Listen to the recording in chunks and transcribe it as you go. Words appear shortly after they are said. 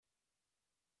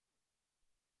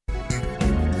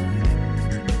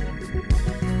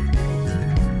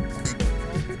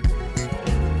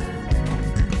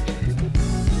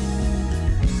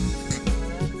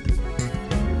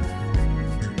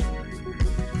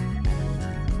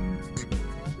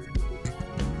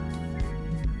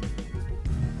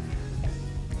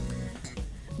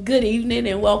Good evening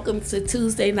and welcome to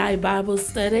Tuesday Night Bible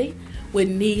Study with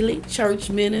Neely Church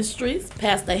Ministries.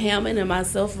 Pastor Hammond and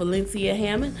myself, Valencia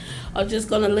Hammond, are just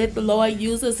going to let the Lord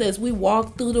use us as we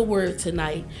walk through the Word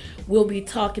tonight. We'll be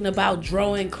talking about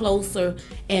drawing closer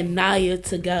and nigher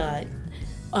to God.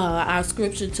 Our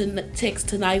scripture text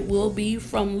tonight will be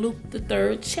from Luke, the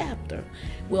 3rd chapter.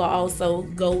 We'll also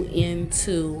go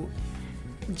into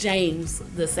James,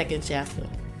 the 2nd chapter.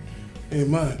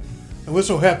 Amen. And we're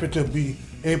so happy to be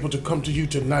able to come to you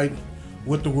tonight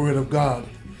with the Word of God.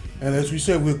 And as we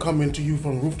said, we're coming to you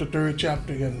from Ruth, the 3rd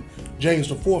chapter, and James,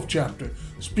 the 4th chapter,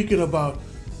 speaking about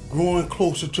growing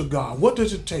closer to God. What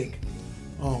does it take?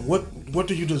 What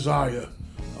do you desire?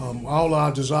 All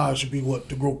our desires should be what?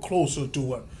 To grow closer to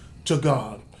what? To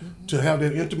God. To have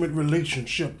that intimate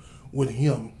relationship with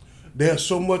Him. There's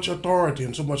so much authority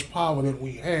and so much power that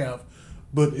we have,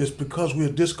 but it's because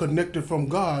we're disconnected from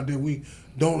God that we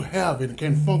don't have it and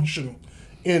can't function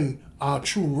in our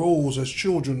true roles as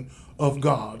children of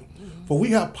God. For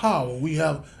we have power, we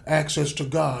have access to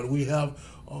God, we have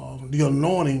the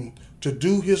anointing to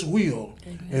do His will.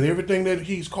 Amen. And everything that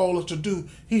He's called us to do,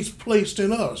 He's placed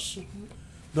in us.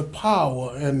 The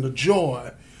power and the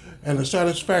joy and the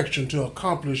satisfaction to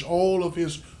accomplish all of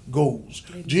His goals.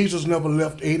 Amen. Jesus never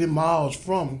left 80 miles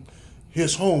from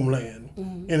His homeland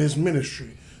in His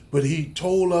ministry. But He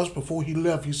told us before He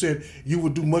left, He said, you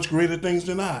will do much greater things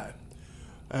than I.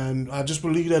 And I just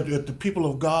believe that the people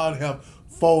of God have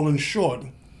fallen short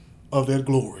of that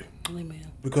glory. Amen.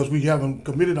 Because we haven't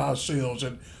committed ourselves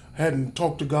and hadn't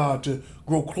talked to God to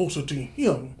grow closer to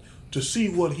Him, to see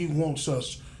what He wants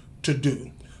us to do.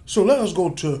 So let us go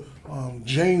to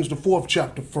James, the 4th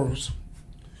chapter first.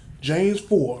 James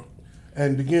 4,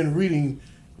 and begin reading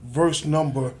verse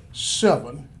number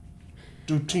 7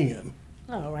 through 10.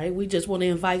 All right, we just want to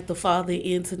invite the Father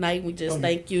in tonight. We just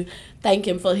thank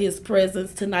Him for His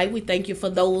presence tonight. We thank You for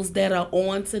those that are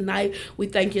on tonight. We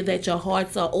thank You that your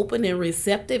hearts are open and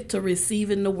receptive to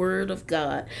receiving the Word of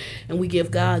God. And we give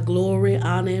God glory,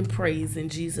 honor, and praise in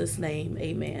Jesus' name.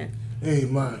 Amen.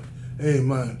 Amen.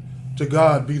 Amen. To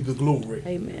God be the glory.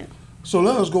 Amen. So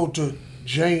let us go to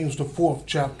James, the 4th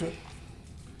chapter,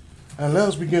 and let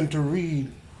us begin to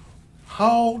read,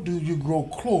 how do you grow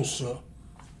closer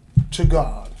to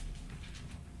God?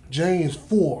 James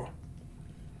 4,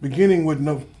 beginning with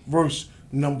verse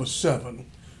number 7.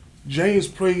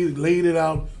 James laid it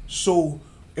out so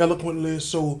eloquently,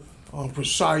 so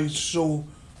precise, so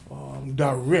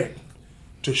direct,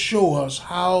 to show us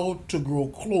how to grow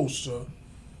closer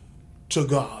to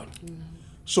God.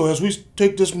 So as we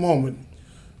take this moment,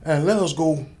 and let us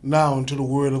go now into the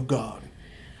Word of God.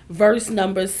 Verse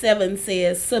number 7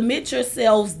 says, submit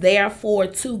yourselves therefore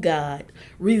to God.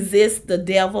 Resist the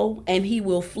devil, and he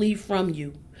will flee from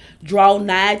you. Draw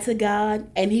nigh to God,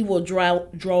 and he will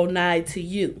draw nigh to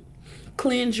you.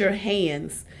 Cleanse your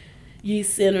hands, ye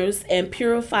sinners, and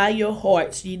purify your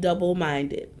hearts, ye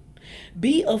double-minded.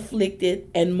 Be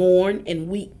afflicted, and mourn, and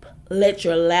weep. Let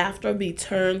your laughter be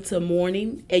turned to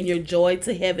mourning, and your joy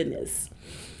to heaviness.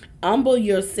 Humble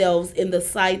yourselves in the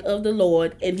sight of the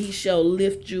Lord, and He shall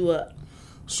lift you up.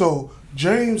 So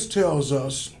James tells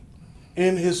us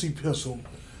in his epistle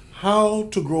how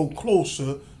to grow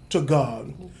closer to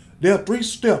God. There are 3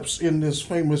 steps in this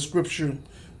famous scripture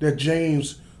that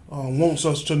James wants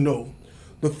us to know.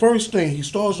 The first thing, he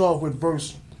starts off with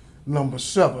verse number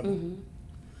 7.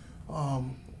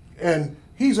 And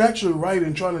he's actually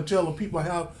writing, trying to tell the people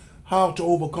how to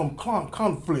overcome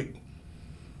conflict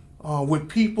with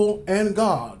people and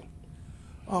God.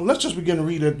 Let's just begin to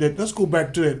read that. Let's go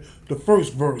back to the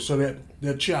first verse of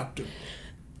that chapter.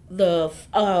 The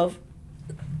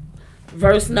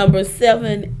verse number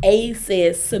 7a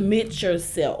says, submit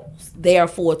yourselves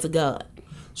therefore to God.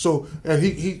 So, and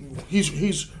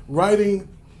he's writing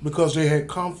because they had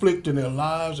conflict in their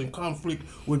lives and conflict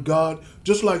with God,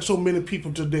 just like so many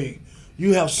people today.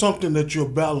 You have something that you're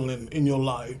battling in your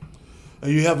life,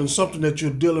 and you're having something that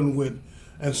you're dealing with.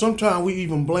 And sometimes we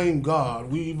even blame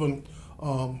God. We even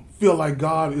feel like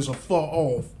God is afar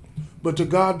off. But to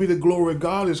God be the glory.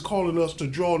 God is calling us to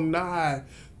draw nigh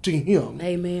to Him.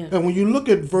 Amen. And when you look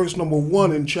at verse number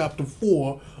 1 in chapter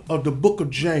 4 of the book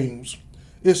of James,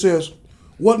 it says,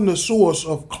 what is the source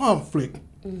of conflict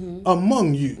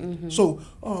among you? So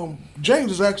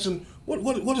James is asking,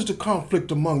 what is the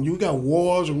conflict among you? We got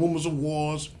wars and rumors of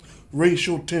wars,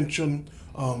 racial tension,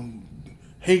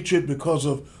 hatred because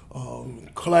of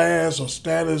class or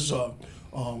status,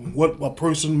 what a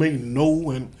person may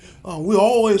know, and we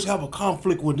always have a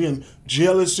conflict within.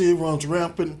 Jealousy runs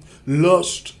rampant,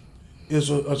 lust, is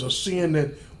a sin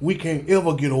that we can't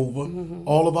ever get over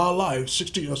all of our lives. A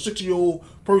 60-year-old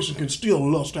person can still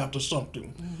lust after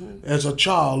something. As a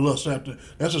child, lust after.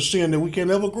 That's a sin that we can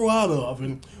never grow out of.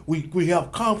 And we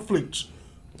have conflicts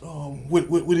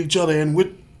with each other and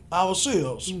with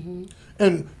ourselves.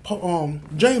 And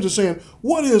James is saying,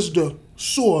 what is the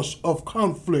source of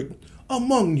conflict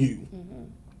among you?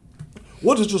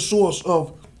 What is the source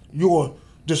of your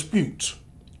disputes?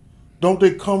 Don't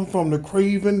they come from the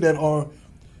craving that are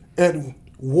at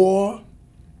war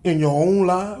in your own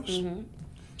lives?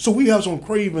 So we have some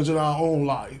cravings in our own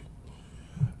life.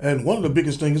 And one of the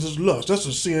biggest things is lust. That's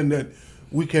a sin that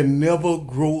we can never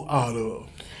grow out of.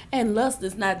 And lust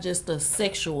is not just a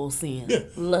sexual sin. Yeah.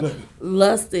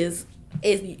 Lust is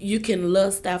you can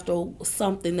lust after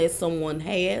something that someone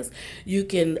has. You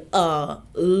can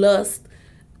lust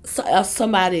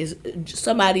somebody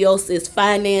else's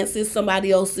finances,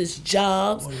 somebody else's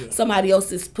jobs, somebody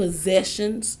else's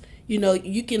possessions. You know,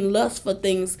 you can lust for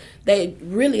things that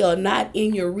really are not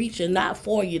in your reach and not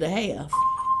for you to have.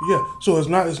 Yeah, so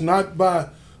it's not by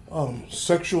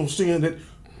sexual sin that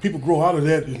people grow out of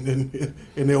that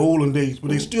in their olden days, but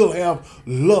they still have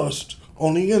lust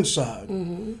on the inside.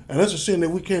 And that's a sin that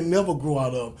we can never grow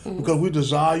out of because we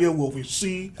desire what we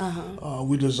see.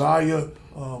 We desire,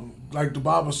 like the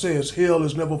Bible says, hell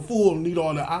is never full, neither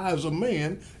are the eyes of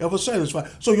man ever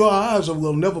satisfied. So your eyes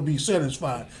will never be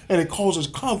satisfied. And it causes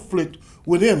conflict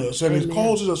within us, and it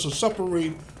causes us to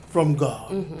separate from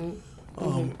God.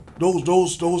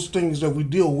 Those things that we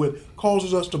deal with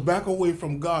causes us to back away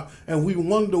from God, and we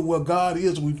wonder where God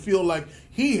is. We feel like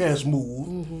He has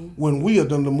moved when we have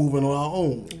done the moving on our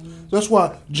own. That's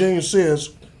why James says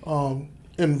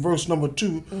in verse number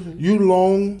 2, you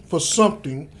long for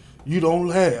something you don't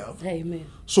have. Amen.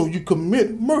 So you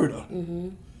commit murder.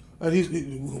 And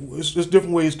it's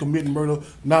different ways committing murder,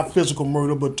 not physical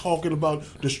murder, but talking about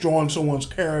destroying someone's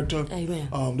character.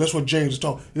 Amen. That's what James is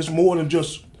talking. It's more than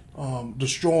just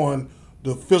destroying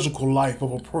the physical life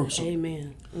of a person.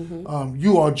 Amen.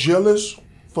 You are jealous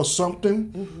for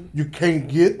something you can't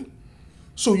get,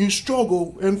 so you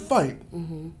struggle and fight.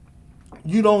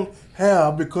 You don't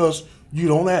have because you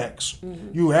don't ask.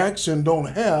 You ask and don't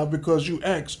have because you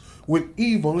ask with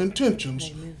evil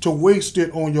intentions to waste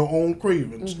it on your own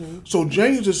cravings. So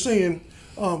James is saying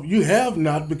you have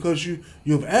not because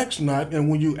you've asked not, and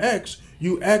when you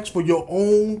ask for your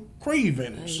own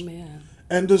cravings. Amen.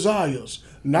 And desires,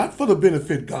 not for the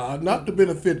benefit God, not to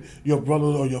benefit your brother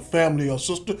or your family or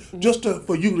sister, just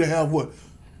for you to have what?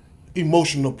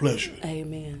 Emotional pleasure.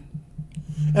 Amen.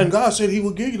 And God said He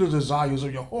will give you the desires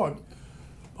of your heart,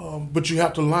 but you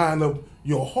have to line up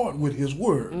your heart with His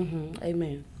word.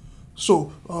 Amen.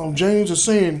 So James is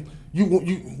saying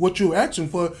what you're asking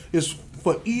for is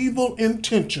for evil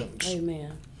intentions.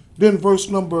 Amen. Then verse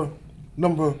number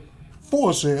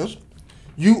 4 says,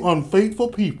 you unfaithful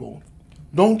people,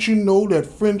 don't you know that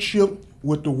friendship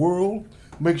with the world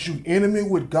makes you enemy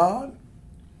with God?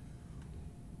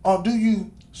 Or do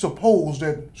you suppose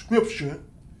that Scripture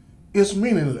is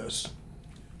meaningless?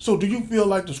 So do you feel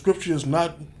like the Scripture is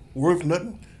not worth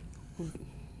nothing?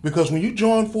 Because when you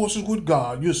join forces with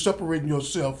God, you're separating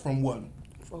yourself from what?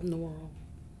 From the world.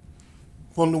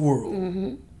 From the world.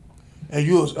 And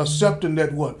you're accepting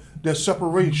that what? That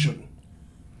separation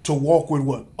to walk with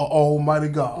what? An almighty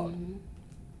God.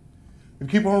 And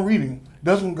keep on reading.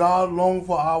 Doesn't God long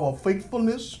for our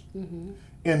faithfulness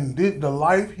in the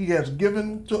life He has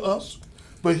given to us?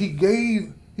 But He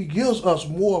gives us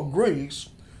more grace.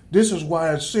 This is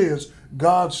why it says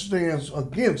God stands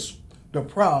against the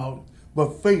proud,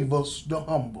 but favors the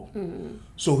humble.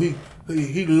 So he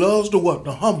loves the what?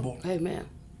 The humble. Amen.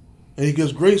 And He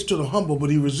gives grace to the humble, but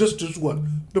He resists what?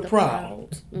 The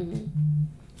proud.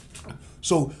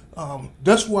 So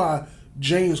that's why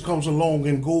James comes along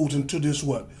and goes into this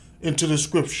what? Into the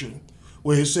scripture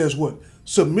where he says what?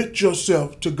 Submit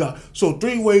yourself to God. So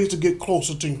 3 ways to get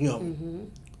closer to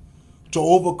Him. To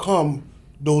overcome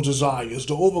those desires,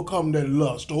 to overcome that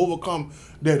lust, to overcome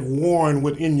that warring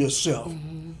within yourself.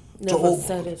 Never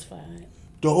satisfied.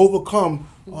 To overcome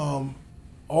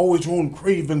always your own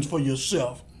cravings for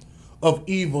yourself of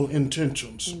evil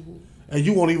intentions. And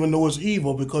you won't even know it's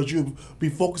evil because you'll be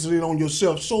focusing on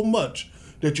yourself so much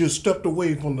that you stepped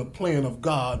away from the plan of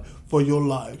God for your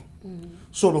life.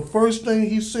 So the first thing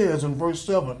he says in verse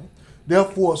 7,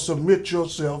 therefore submit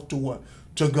yourself to what?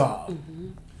 To God.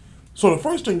 So the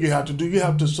first thing you have to do, you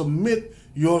have to submit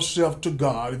yourself to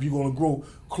God if you're going to grow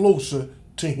closer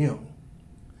to Him.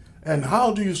 And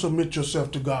how do you submit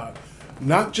yourself to God?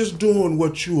 Not just doing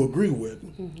what you agree with,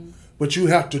 but you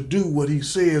have to do what He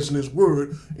says in His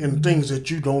word and things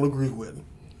that you don't agree with.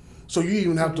 So you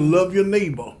even have to love your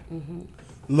neighbor.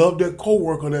 Love that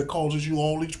coworker that causes you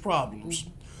all these problems.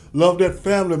 Love that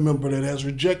family member that has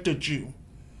rejected you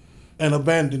and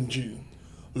abandoned you.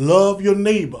 Love your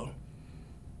neighbor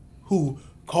who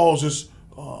causes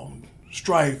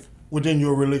strife within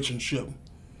your relationship.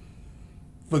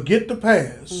 Forget the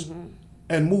past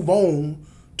and move on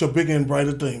to bigger and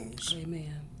brighter things.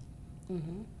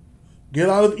 Amen. Get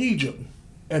out of Egypt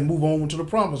and move on to the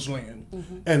promised land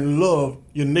and love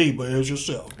your neighbor as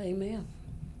yourself. Amen.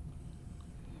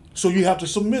 So you have to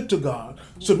submit to God.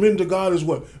 Submitting to God is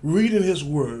what? Reading his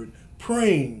word,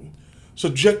 praying,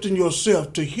 subjecting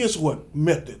yourself to his what?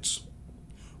 Methods.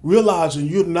 Realizing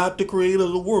you're not the creator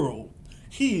of the world.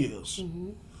 He is.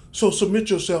 So submit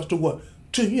yourself to what?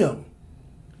 To him.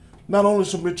 Not only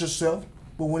submit yourself,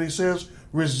 but when he says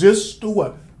resist the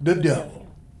what? The devil.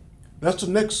 That's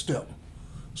the next step.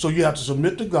 So you have to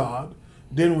submit to God,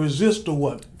 then resist the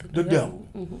what? The devil.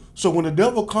 So when the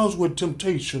devil comes with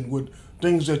temptation, with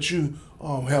things that you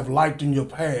have liked in your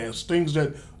past, things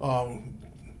that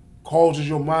causes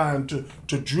your mind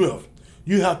to drift,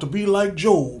 you have to be like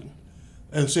Job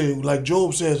and say, like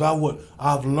Job says,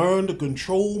 I've learned to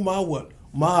control my what?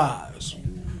 My eyes.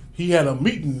 He had a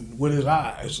meeting with his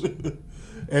eyes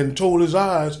and told his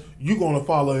eyes, you're going to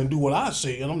follow and do what I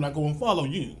say, and I'm not going to follow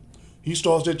you. He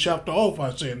starts that chapter off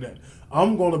by saying that.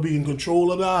 I'm going to be in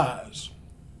control of the eyes.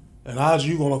 And eyes,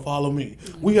 you're going to follow me.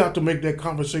 We have to make that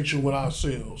conversation with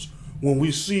ourselves. When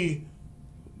we see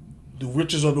the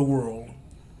riches of the world,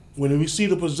 when we see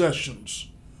the possessions,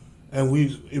 and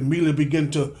we immediately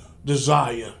begin to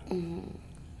desire. And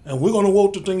we're going to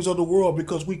want the things of the world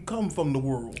because we come from the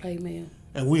world. Amen.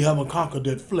 And we haven't conquered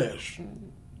that flesh.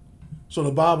 So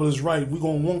the Bible is right. We're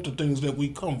going to want the things that we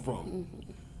come from.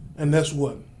 And that's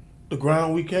what? The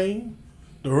ground we came,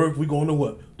 the earth we're going to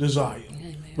what? Desire.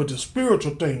 Amen. But the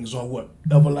spiritual things are what?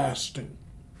 Everlasting.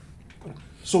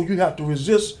 So you have to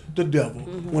resist the devil.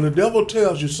 When the devil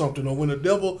tells you something, or when the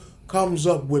devil comes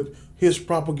up with his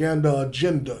propaganda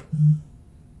agenda,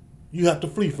 you have to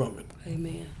flee from it.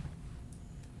 Amen.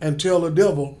 And tell the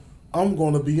devil, I'm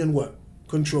going to be in what?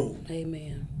 Control.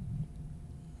 Amen.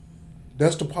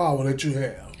 That's the power that you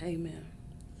have. Amen.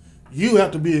 You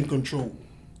have to be in control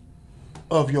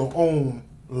of your own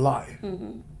life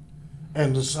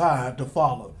and decide to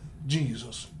follow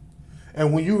Jesus.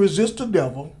 And when you resist the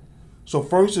devil, so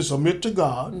first is submit to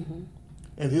God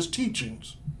and his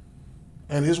teachings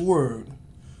and his word.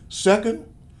 Second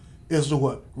is to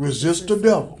what? Resist the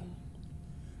devil,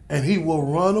 and he will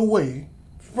run away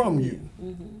from you.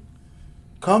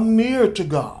 Come near to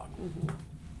God,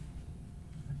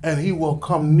 and he will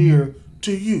come near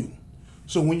to you.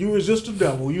 So when you resist the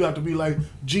devil, you have to be like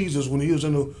Jesus when he was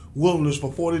in the wilderness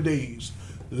for 40 days.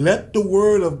 Let the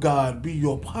word of God be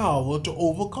your power to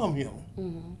overcome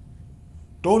him.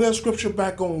 Throw that scripture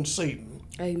back on Satan.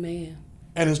 Amen.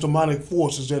 And his demonic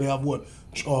forces that have what?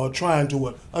 Trying to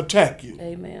what? Attack you.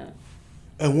 Amen.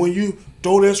 And when you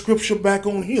throw that scripture back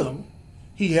on him,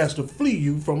 he has to flee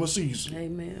you from a season.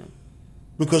 Amen.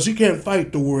 Because he can't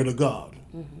fight the word of God.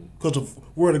 Because the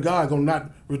word of God going to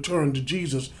not return to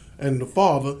Jesus and the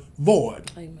Father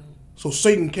void. Amen. So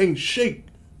Satan can't shake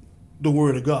the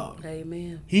word of God.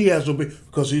 Amen. He has to be,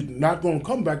 because he's not going to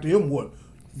come back to him what?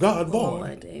 God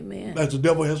void. Amen. As the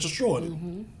devil has destroyed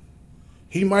it.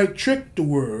 He might trick the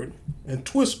word and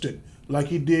twist it like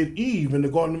he did Eve in the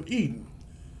Garden of Eden.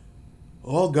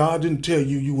 Oh, God didn't tell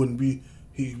you you wouldn't be,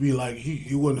 he'd be like,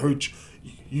 he wouldn't hurt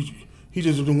you. He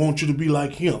just didn't want you to be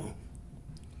like him.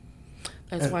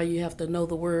 That's why you have to know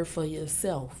the word for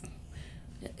yourself.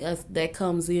 That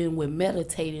comes in with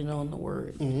meditating on the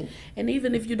word. And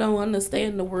even if you don't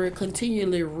understand the word,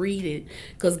 continually read it,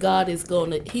 because God is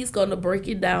he's gonna break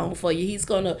it down for you. He's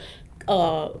gonna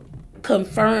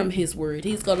confirm his word.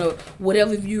 He's gonna,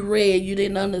 whatever you read you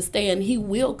didn't understand, he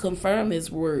will confirm his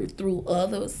word through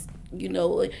others. You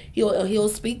know, he'll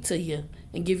speak to you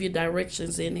and give you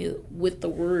directions in it with the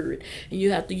word. And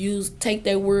you have to take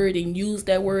that word and use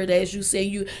that word as you say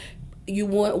you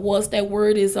want. Once that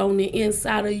word is on the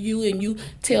inside of you, and you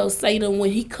tell Satan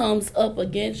when he comes up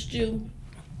against you,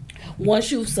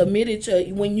 once you've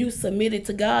submitted when you submit it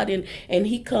to God and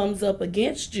he comes up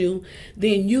against you,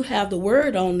 then you have the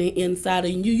word on the inside,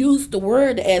 and you use the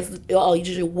word as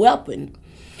your weapon.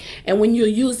 And when you're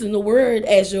using the word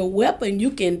as your weapon,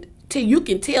 you can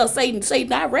tell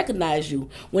Satan, I recognize you.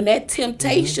 When that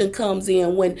temptation comes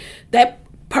in, when that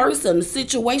person,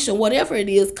 situation, whatever it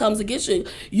is, comes against you,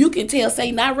 you can tell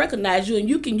Satan, I recognize you, and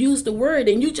you can use the word,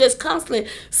 and you just constantly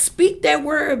speak that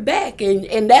word back,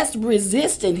 and that's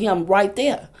resisting him right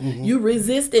there. You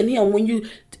resisting him when you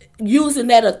using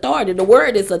that authority. The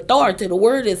word is authority. The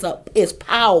word is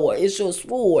power. It's your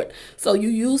sword. So you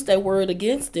use that word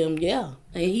against him, yeah,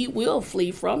 and he will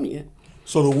flee from you.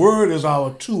 So the word is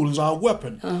our tool, is our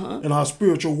weapon in our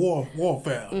spiritual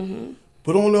warfare.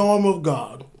 Put on the armor of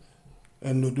God,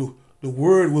 and the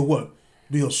word will what?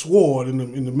 Be a sword in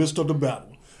the midst of the battle.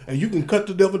 And you can cut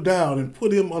the devil down and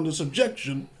put him under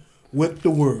subjection with the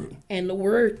word. And the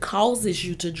word causes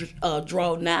you to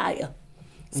draw nigh.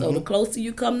 So the closer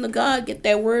you come to God, get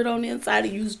that word on the inside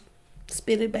of you,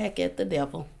 spit it back at the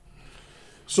devil.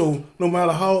 So no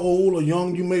matter how old or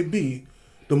young you may be,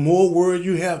 the more word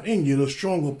you have in you, the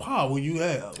stronger power you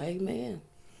have. Amen.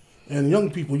 And young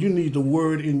people, you need the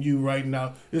word in you right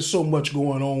now. There's so much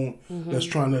going on that's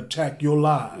trying to attack your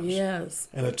lives. Yes.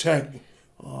 And attack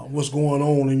what's going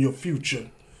on in your future.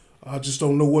 I just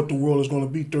don't know what the world is going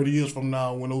to be 30 years from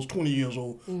now when those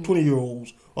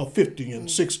 20-year-olds are 50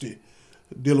 and 60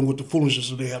 dealing with the foolishness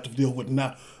that they have to deal with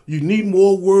now. You need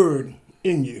more word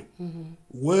in you.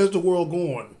 Where's the world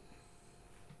going?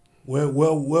 Where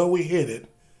are we headed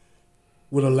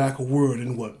with a lack of word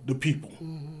in what? The people.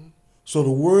 So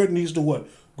the word needs to what?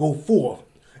 Go forth.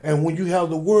 And when you have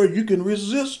the word, you can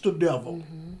resist the devil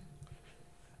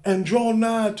and draw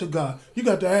nigh to God. You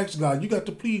got to ask God. You got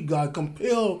to plead God.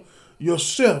 Compel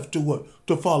yourself to what?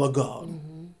 To follow God.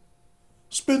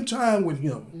 Spend time with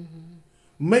him.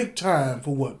 Make time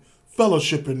for what?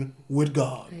 Fellowshipping with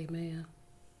God. Amen.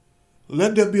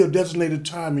 Let there be a designated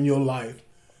time in your life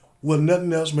where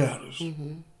nothing else matters.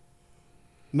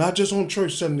 Not just on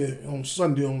church Sunday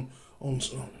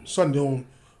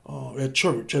at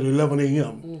church at 11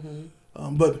 a.m.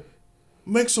 But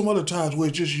make some other times where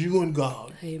it's just you and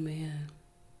God. Amen.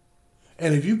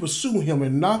 And if you pursue him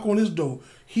and knock on his door,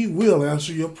 he will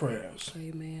answer your prayers.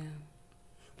 Amen.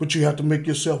 But you have to make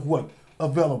yourself what?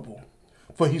 Available.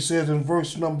 For he says in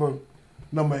verse number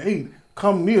 8,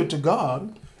 come near to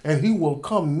God, and he will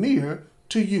come near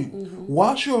to you.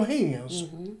 Wash your hands,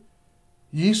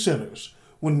 ye sinners.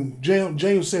 When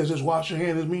James says this, wash your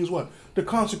hands, it means what? To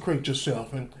consecrate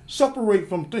yourself and separate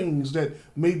from things that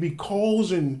may be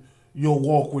causing your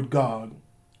walk with God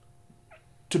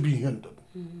to be hindered.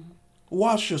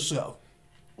 Wash yourself.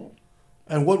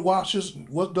 And what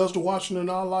does the washing in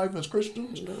our life as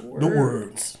Christians? The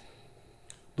word.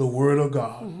 The word of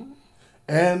God.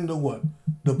 And the what?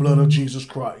 The blood of Jesus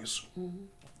Christ.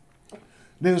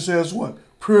 Then it says what?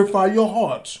 Purify your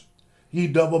hearts, ye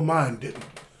double-minded.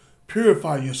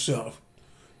 Purify yourself.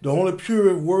 The only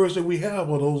pure words that we have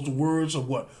are those words of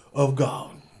what? Of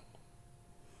God.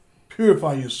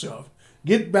 Purify yourself.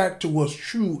 Get back to what's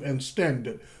true and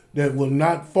standard, that will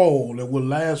not fall, that will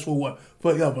last for what?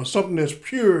 Forever. Something that's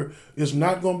pure is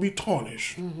not going to be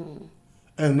tarnished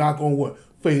and not going to what?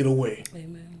 Fade away.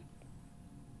 Amen.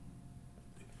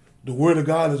 The word of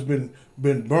God has been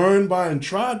burned by and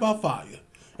tried by fire,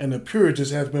 and the purity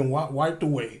has been wiped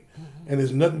away. And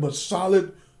there's nothing but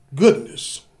solid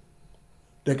goodness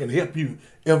that can help you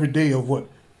every day of what?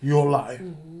 Your life.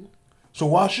 So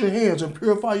wash your hands and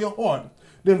purify your heart.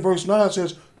 Then verse 9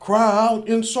 says, cry out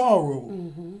in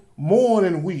sorrow, mourn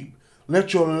and weep.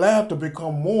 Let your laughter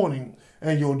become mourning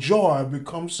and your joy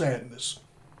become sadness.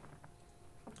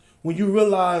 When you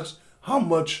realize how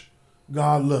much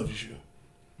God loves you,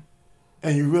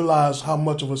 and you realize how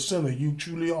much of a sinner you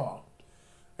truly are,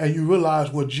 and you realize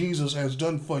what Jesus has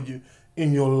done for you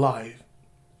in your life,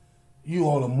 you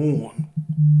ought to mourn.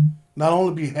 Not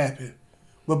only be happy,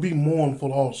 but be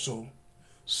mournful also.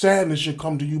 Sadness should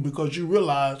come to you because you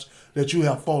realize that you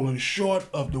have fallen short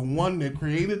of the one that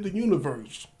created the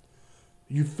universe.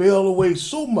 You fell away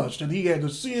so much that he had to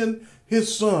send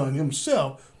his son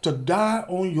himself to die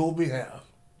on your behalf.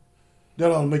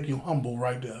 That ought to make you humble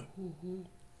right there.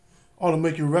 Ought to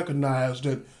make you recognize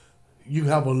that you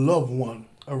have a loved one,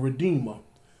 a redeemer,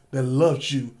 that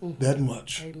loves you that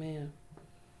much. Amen.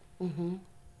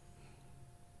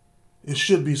 It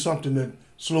should be something that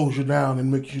slows you down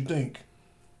and makes you think.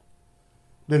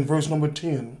 Then verse number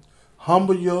 10,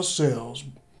 humble yourselves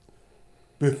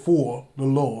before the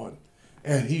Lord,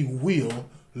 and he will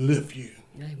lift you.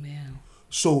 Amen.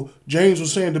 So James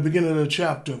was saying at the beginning of the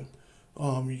chapter,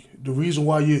 the reason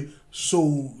why you're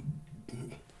so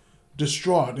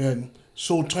distraught and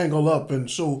so tangled up and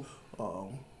so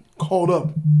caught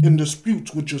up in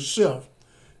disputes with yourself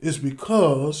is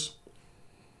because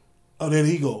of that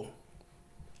ego.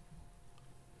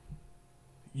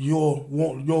 You're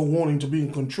wanting to be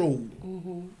in control.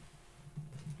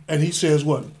 And he says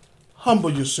what?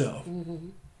 Humble yourself.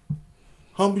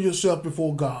 Humble yourself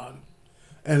before God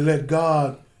and let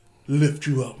God lift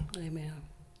you up. Amen.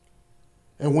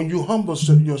 And when you humble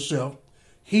yourself,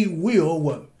 he will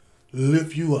what?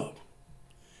 lift you up.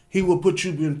 He will put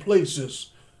you in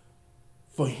places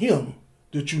for him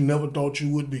that you never thought you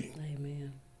would be.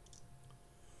 Amen.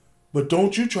 But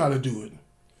don't you try to do it.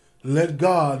 Let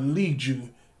God lead you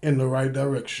in the right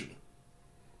direction.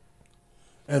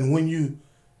 And when you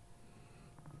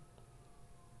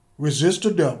resist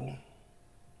the devil,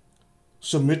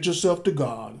 submit yourself to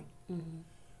God,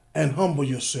 and humble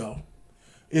yourself,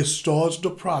 it starts the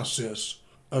process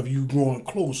of you growing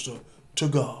closer to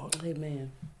God.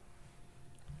 Amen.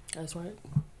 That's right.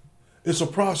 It's a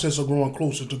process of growing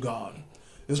closer to God.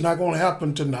 It's not going to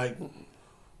happen tonight,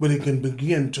 but it can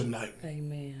begin tonight.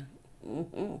 Amen.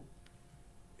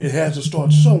 It has to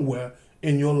start somewhere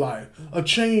in your life. A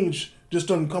change just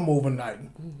doesn't come overnight.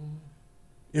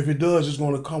 If it does, it's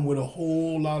going to come with a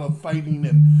whole lot of fighting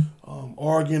and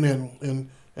arguing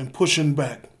and pushing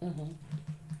back.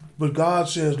 But God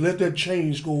says, let that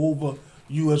change go over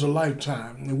you as a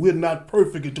lifetime. And we're not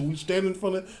perfect until we stand in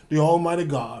front of the Almighty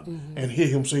God and hear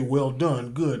him say, well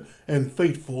done, good and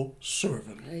faithful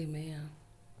servant. Amen.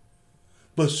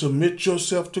 But submit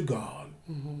yourself to God.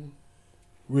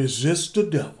 Resist the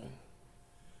devil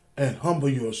and humble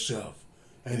yourself,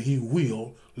 and he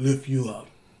will lift you up.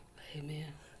 Amen.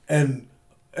 And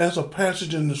as a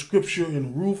passage in the scripture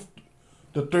in Ruth,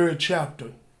 the 3rd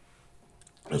chapter,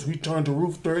 as we turn to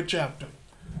Ruth 3rd chapter,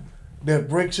 that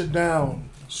breaks it down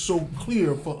so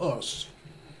clear for us.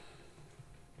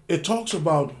 It talks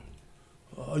about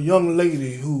a young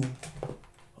lady who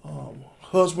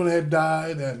husband had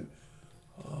died and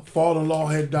father-in-law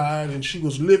had died, and she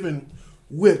was living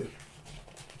with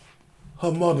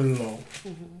her mother-in-law.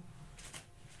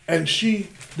 And she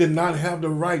did not have the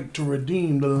right to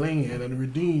redeem the land and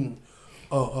redeem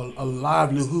a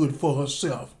livelihood for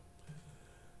herself.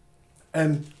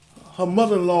 And her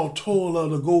mother-in-law told her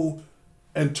to go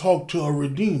and talk to a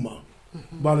redeemer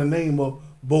by the name of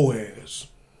Boaz.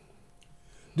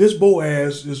 This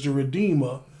Boaz is the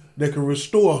redeemer that can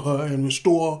restore her and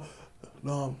restore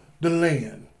the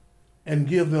land and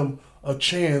give them a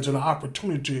chance and an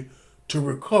opportunity to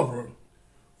recover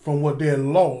from what they had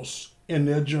lost in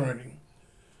their journey.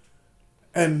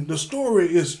 And the story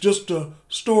is just a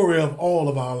story of all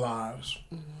of our lives.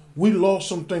 We lost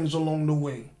some things along the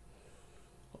way.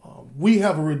 We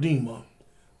have a redeemer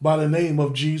by the name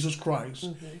of Jesus Christ.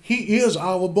 He is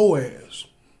our Boaz.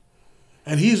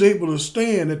 And he's able to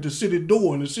stand at the city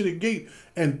door and the city gate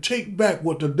and take back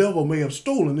what the devil may have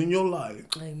stolen in your life.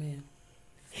 Amen.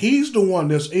 He's the one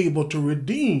that's able to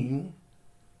redeem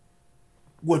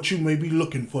what you may be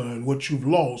looking for and what you've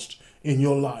lost in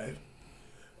your life.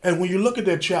 And when you look at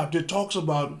that chapter, it talks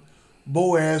about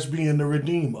Boaz being the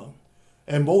redeemer.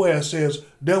 And Boaz says,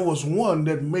 there was one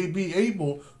that may be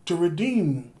able to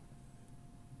redeem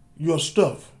your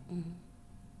stuff.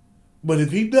 But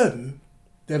if he doesn't,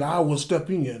 then I will step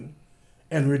in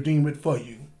and redeem it for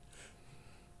you.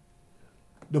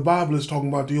 The Bible is talking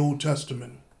about the Old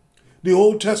Testament. The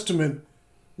Old Testament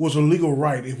was a legal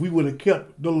right. If we would have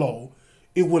kept the law,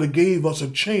 it would have gave us a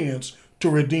chance to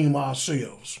redeem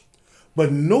ourselves.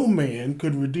 But no man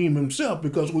could redeem himself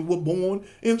because we were born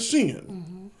in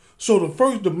sin. So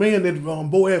the man that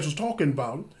Boaz was talking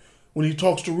about, when he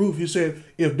talks to Ruth, he said,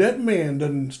 if that man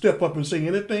doesn't step up and say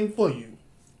anything for you,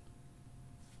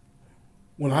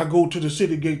 when I go to the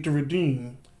city gate to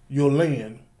redeem your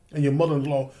land and your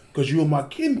mother-in-law, because you're my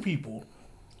kin people,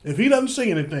 if he doesn't say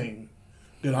anything,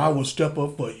 then I will step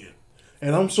up for you.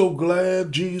 And I'm so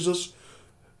glad Jesus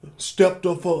stepped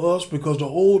up for us, because the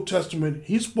Old Testament,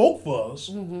 he spoke for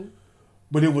us,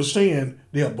 but it was saying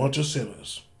they're a bunch of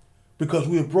sinners because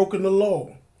we have broken the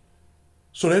law.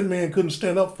 So that man couldn't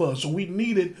stand up for us. So we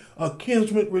needed a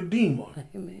kinsman redeemer.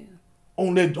 Amen.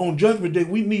 On Judgment Day,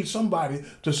 we need somebody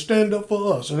to stand up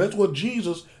for us. And that's what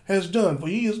Jesus has done. For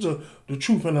he is the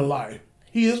truth and the life.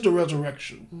 He is the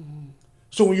resurrection.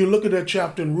 So when you look at that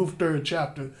chapter in Ruth 3rd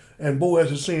chapter, and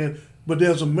Boaz is saying, but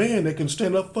there's a man that can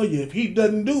stand up for you. If he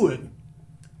doesn't do it,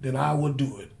 then I will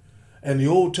do it. And the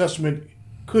Old Testament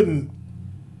couldn't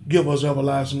give us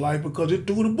everlasting life because it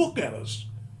threw the book at us.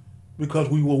 Because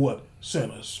we were what?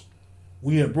 Sinners.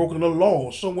 We had broken the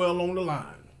law somewhere along the line.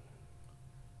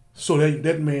 So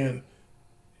that man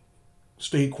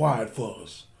stayed quiet for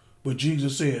us. But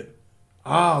Jesus said,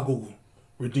 I'll go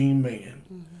redeem man.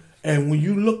 And when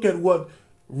you look at what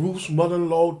Ruth's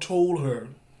mother-in-law told her,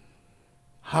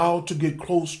 how to get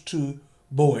close to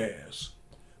Boaz,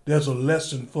 there's a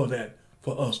lesson for that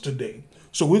for us today.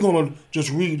 So we're going to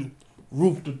just read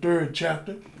Ruth, the 3rd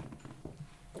chapter,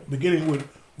 beginning with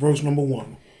verse number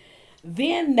 1.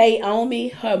 Then Naomi,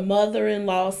 her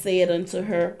mother-in-law, said unto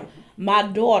her, My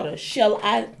daughter, shall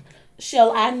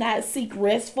Shall I not seek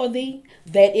rest for thee,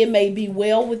 that it may be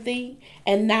well with thee?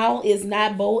 And now is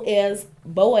not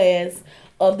Boaz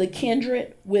of the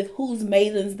kindred with whose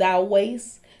maidens thou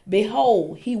wast?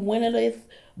 Behold, he winnoweth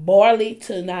barley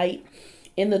tonight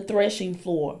in the threshing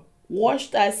floor.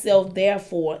 Wash thyself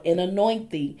therefore, and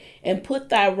anoint thee, and put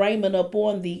thy raiment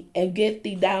upon thee, and get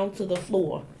thee down to the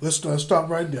floor. Let's stop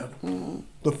right there.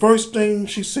 The first thing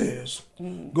she says,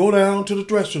 go down to the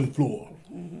threshing floor,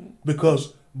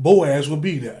 because Boaz will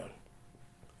be there.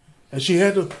 And she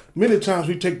had to, many times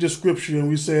we take this scripture and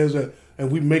we says that, and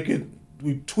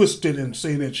we twist it and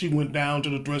say that she went down to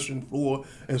the threshing floor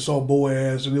and saw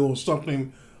Boaz, and there was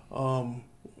something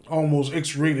almost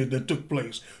X-rated that took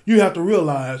place. You have to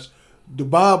realize the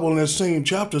Bible in that same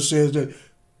chapter says that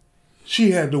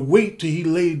she had to wait till he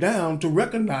laid down to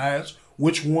recognize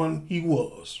which one he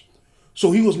was.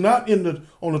 So he was not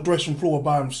on the threshing floor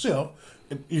by himself.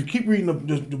 You keep reading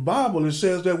the Bible, it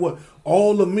says that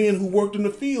all the men who worked in the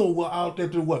field were out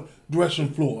at the threshing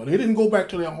floor. They didn't go back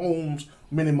to their homes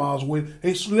many miles away.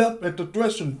 They slept at the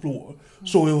threshing floor.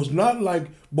 So it was not like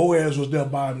Boaz was there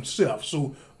by himself.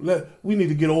 So we need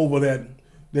to get over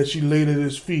that she laid at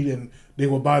his feet and they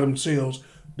were by themselves.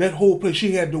 That whole place,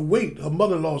 she had to wait. Her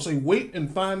mother-in-law said, wait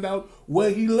and find out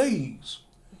where he lays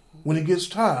when he gets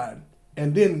tired,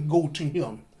 and then go to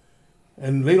him.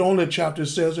 And later on in the chapter, it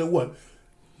says that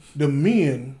the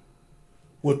men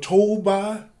were told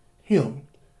by him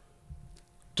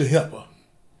to help her.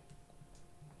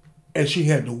 And she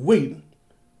had to wait.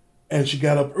 And she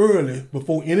got up early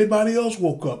before anybody else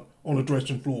woke up on the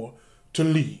threshing floor to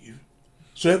leave.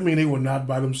 So that means they were not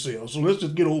by themselves. So let's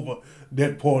just get over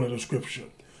that part of the scripture.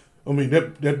 I mean,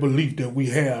 that belief that we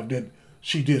have that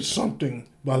she did something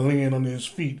by laying under his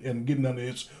feet and getting under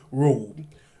his robe,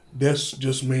 that's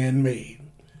just man-made.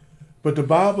 But the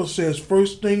Bible says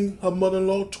first thing her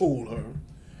mother-in-law told her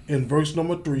in verse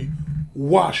number 3,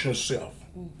 wash herself.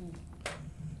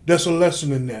 That's a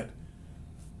lesson in that.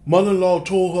 Mother-in-law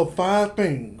told her 5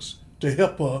 things to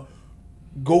help her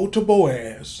go to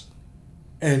Boaz,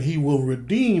 and he will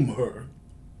redeem her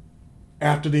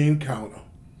after the encounter.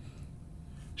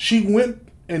 She went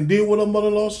and did what her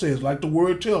mother-in-law says, like the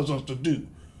word tells us to do,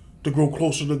 to grow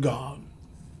closer to God.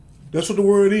 That's what the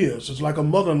word is. It's like a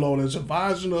mother-in-law that's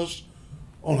advising us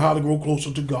on how to grow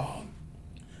closer to God.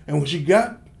 And when she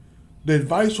got the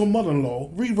advice from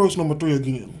mother-in-law, read verse number 3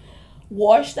 again.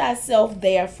 Wash thyself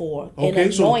therefore, and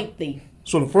anoint thee.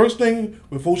 So the first thing,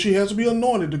 before she has to be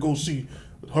anointed to go see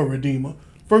her Redeemer,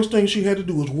 first thing she had to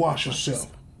do was wash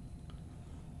herself.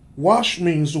 Wash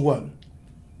means what?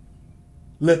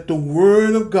 Let the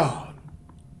word of God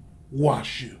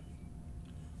wash you.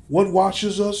 What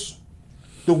washes us?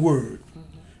 The word.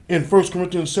 In 1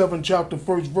 Corinthians 7, chapter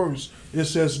 1st verse, it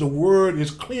says the word is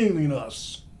cleansing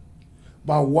us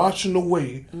by washing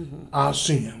away our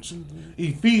sins.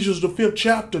 Ephesians, the 5th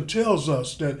chapter, tells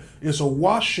us that it's a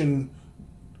washing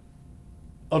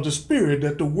of the Spirit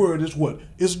that the word is what?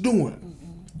 Is doing.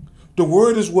 The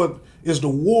word is what is the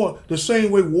water. The same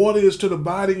way water is to the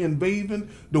body in bathing,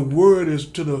 the word is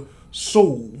to the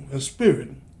soul and spirit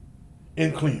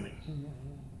in cleaning.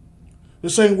 The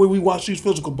same way we wash these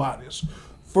physical bodies.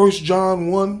 1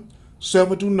 John 1,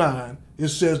 7-9, it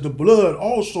says the blood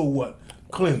also what?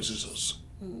 Cleanses us.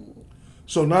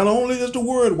 So not only is the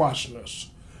word washing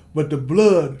us, but the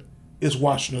blood is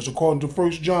washing us, according to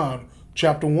 1 John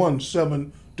chapter 1,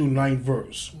 7-9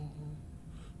 verse.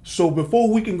 So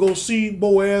before we can go see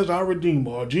Boaz, our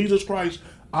Redeemer, or Jesus Christ,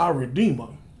 our Redeemer,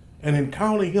 and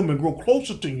encounter him and grow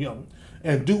closer to him,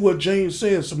 and do what James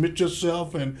says, submit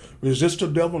yourself and resist the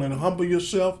devil and humble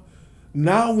yourself,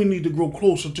 now we need to grow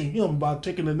closer to him by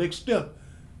taking the next step.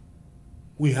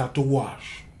 We have to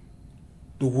wash.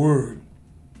 The word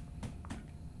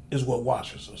is what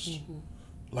washes us.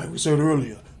 Like we said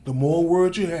earlier, the more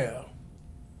words you have,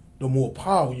 the more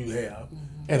power you have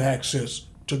and access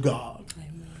to God.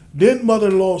 Amen. Then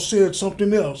mother-in-law said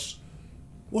something else.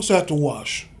 What's that to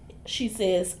wash? She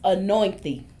says, anoint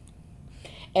thee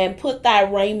and put thy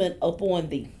raiment upon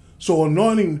thee. So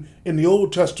anointing in the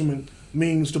Old Testament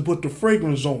means to put the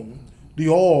fragrance on, the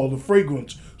oil, the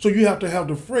fragrance. So you have to have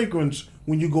the fragrance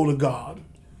when you go to God.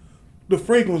 The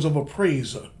fragrance of a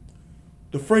praiser,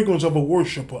 the fragrance of a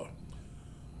worshiper.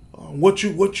 What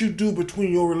you do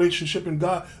between your relationship and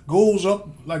God goes up,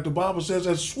 like the Bible says,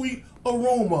 as sweet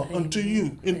aroma unto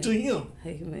you, into him.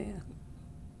 Amen.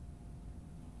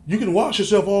 You can wash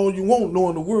yourself all you want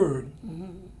knowing the word.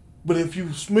 But if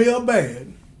you smell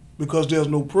bad because there's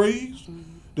no praise,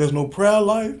 there's no prayer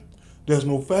life, there's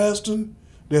no fasting,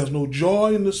 there's no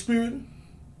joy in the spirit,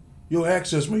 your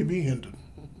access may be hindered.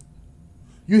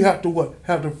 You have to what?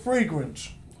 Have the fragrance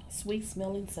Sweet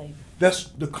smelling Savior. That's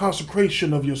the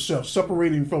consecration of yourself,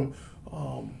 separating from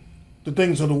the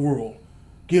things of the world.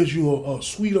 Gives you a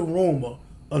sweet aroma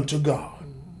unto God.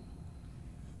 Mm-hmm.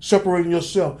 Separating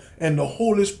yourself. And the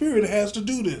Holy Spirit has to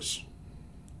do this.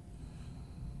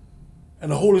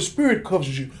 And the Holy Spirit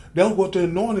covers you. That's what the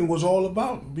anointing was all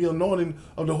about. The anointing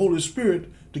of the Holy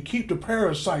Spirit to keep the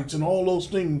parasites and all those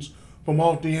things from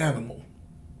off the animal.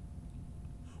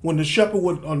 When the shepherd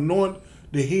would anoint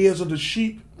the heads of the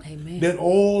sheep, amen, that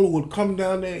oil would come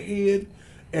down their head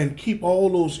and keep all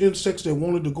those insects that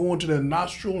wanted to go into their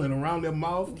nostril and around their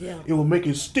mouth. Yeah. It would make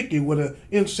it sticky where the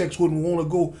insects wouldn't want to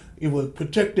go. It would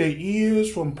protect their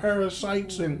ears from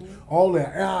parasites, mm-hmm, and all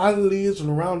their eyelids and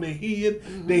around their head.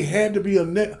 Mm-hmm. They had to be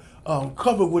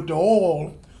covered with the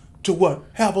oil to what?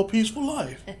 Have a peaceful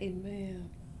life. Amen.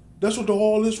 That's what the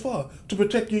oil is for. To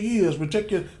protect your ears, protect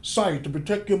your sight, to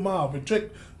protect your mouth,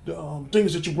 protect the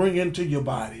things that you bring into your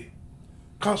body.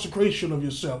 Consecration of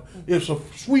yourself. Mm-hmm. It's a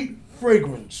sweet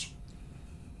fragrance.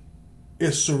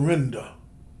 It's surrender.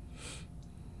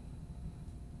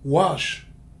 Wash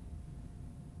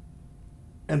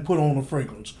and put on a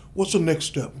fragrance. What's the next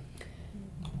step?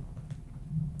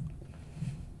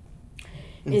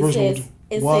 It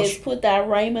says, put thy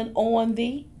raiment on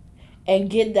thee and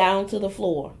get down to the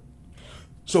floor.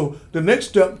 So the next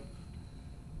step,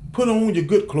 put on your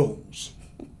good clothes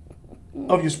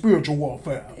of your spiritual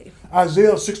warfare.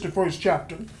 Isaiah 61st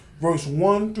chapter, verse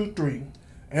 1 through 3,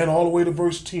 and all the way to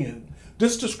verse 10.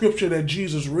 This is the scripture that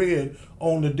Jesus read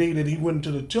on the day that he went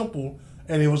into the temple,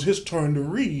 and it was his turn to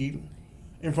read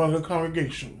in front of the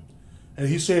congregation. And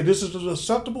he said, this is the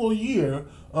acceptable year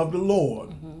of the Lord.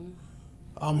 Mm-hmm.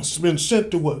 I've been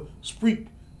sent to what? Speak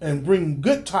and bring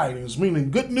good tidings,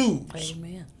 meaning good news.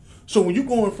 Amen. So when you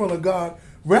go in front of God,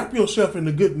 wrap yourself in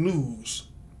the good news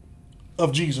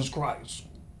of Jesus Christ.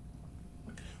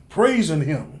 Praising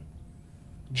him.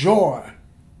 Joy.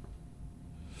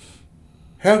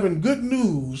 Having good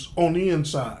news on the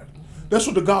inside. That's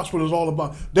what the gospel is all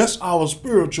about. That's our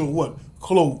spiritual what?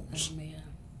 Clothes. Amen.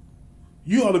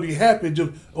 You ought to be happy.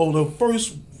 The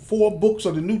first 4 books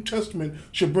of the New Testament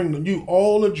should bring you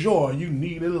all the joy you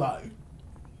need in life.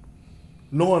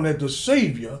 Knowing that the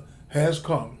Savior has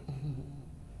come.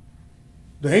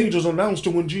 The angels announced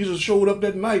it when Jesus showed up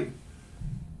that night.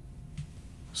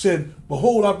 Said,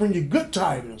 behold, I bring you good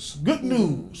tidings, good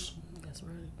news. That's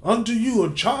right. Unto you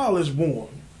a child is born.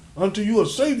 Unto you a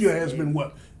Savior has been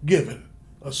what? Given.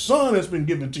 A son has been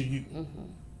given to you. Mm-hmm.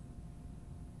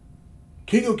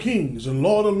 King of kings and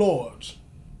Lord of lords.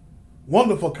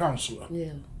 Wonderful counselor.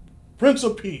 Yeah. Prince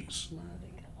of peace.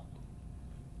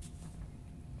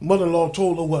 Mother-in-law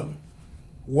told her what?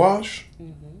 Wash,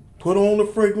 mm-hmm, put on the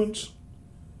fragrance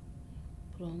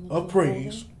of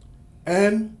praise,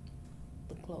 and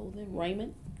the clothing,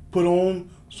 raiment. Put on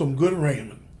some good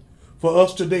raiment. For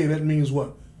us today, that means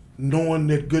what? Knowing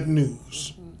that good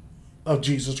news, mm-hmm, of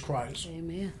Jesus Christ.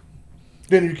 Amen.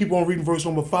 Then you keep on reading verse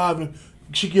number 5, and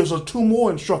she gives us 2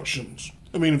 more instructions.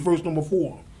 In verse number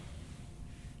 4.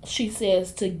 She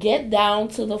says to get down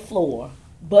to the floor,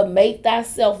 but make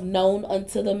thyself known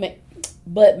unto the man.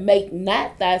 But make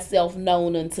not thyself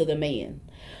known unto the man,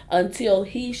 until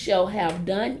he shall have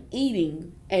done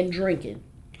eating and drinking.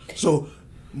 So,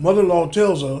 mother-in-law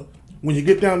tells her, when you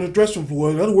get down to the dressing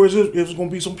floor, in other words, there's going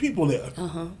to be some people there.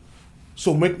 Uh-huh.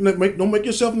 So don't make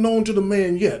yourself known to the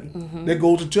man yet. Mm-hmm. That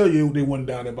goes to tell you they weren't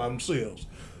down there by themselves.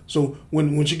 So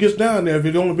when she gets down there, if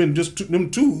it only been just them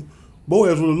 2,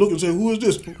 Boaz would have looked and said, who is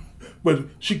this? But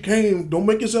she came, don't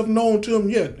make yourself known to him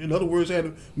yet. In other words,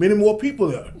 had many more people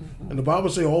there. Mm-hmm. And the Bible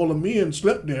says all the men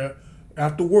slept there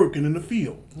after working in the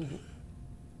field. Mm-hmm.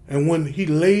 And when he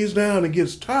lays down and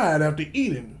gets tired after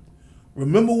eating,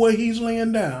 remember where he's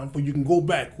laying down, for you can go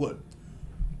back, what?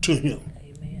 To him.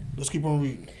 Amen. Let's keep on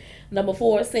reading. Number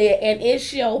 4 said, and it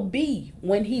shall be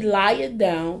when he lieth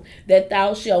down that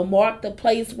thou shalt mark the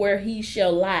place where he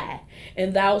shall lie,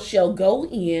 and thou shalt go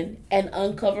in and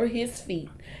uncover his feet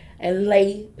and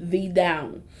lay thee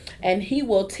down, and he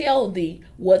will tell thee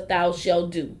what thou shalt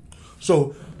do.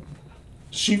 So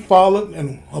she followed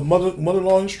and her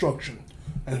mother-in-law instruction,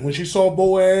 and when she saw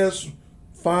Boaz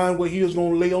find where he was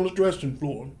going to lay on the dressing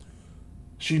floor,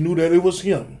 she knew that it was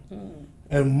him. Mm.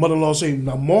 And mother-in-law said,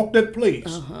 now mark that place,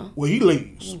 uh-huh, where he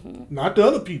lays, mm-hmm, not the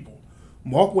other people.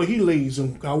 Mark where he lays,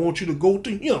 and I want you to go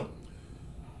to him.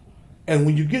 And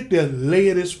when you get there, lay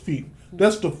at his feet.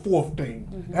 That's the 4th thing.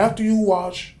 Mm-hmm. After you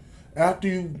wash, after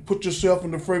you put yourself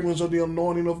in the fragrance of the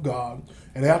anointing of God,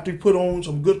 and after you put on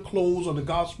some good clothes of the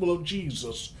gospel of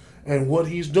Jesus and what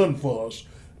he's done for us,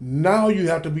 now you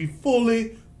have to be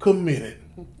fully committed.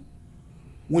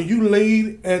 When you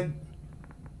laid at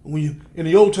In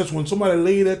the Old Testament, when somebody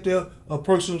laid at a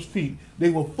person's feet, they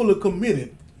were fully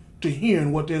committed to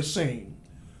hearing what they're saying.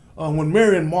 When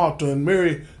Mary and Martha and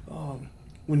Mary,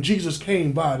 when Jesus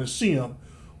came by to see him,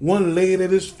 one laid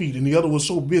at his feet and the other was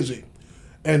so busy.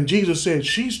 And Jesus said,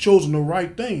 she's chosen the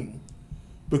right thing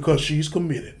because she's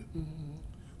committed. Mm-hmm.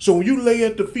 So when you lay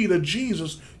at the feet of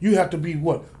Jesus, you have to be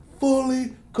what?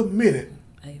 Fully committed.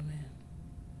 Amen.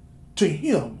 To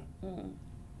him. Mm-hmm.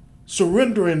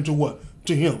 Surrendering to what?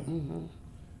 To him. Mm-hmm.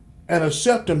 And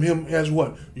accepting him as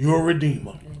what? Your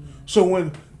Redeemer. Amen. So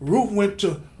when Ruth went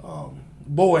to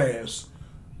Boaz,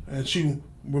 and she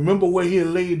remember where he had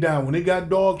laid down. When it got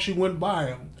dark, she went by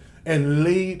him and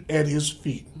laid at his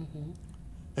feet. Mm-hmm.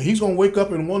 And he's going to wake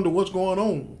up and wonder what's going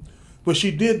on. But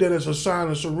she did that as a sign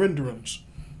of surrenderance.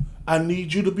 I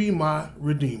need you to be my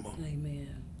Redeemer.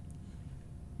 Amen.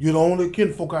 You're the only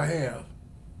kinfolk I have.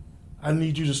 I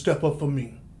need you to step up for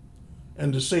me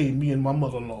and to save me and my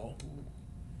mother-in-law.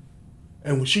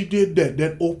 And when she did that,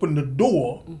 that opened the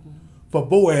door for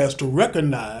Boaz to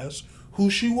recognize who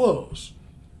she was.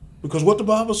 Because what the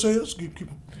Bible says.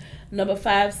 Number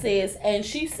 5 says, and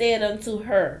she said unto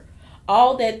her,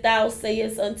 all that thou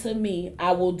sayest unto me,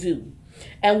 I will do.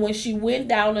 And when she went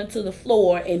down unto the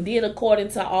floor and did according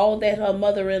to all that her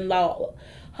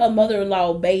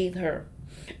mother-in-law bade her.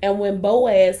 And when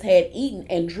Boaz had eaten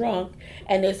and drunk,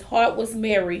 and his heart was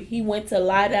merry, he went to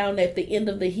lie down at the end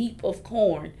of the heap of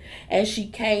corn. And she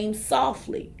came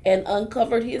softly and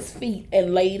uncovered his feet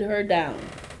and laid her down.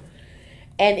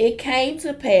 And it came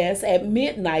to pass at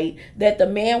midnight that the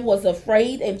man was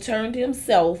afraid and turned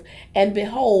himself, and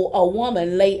behold, a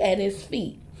woman lay at his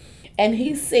feet. And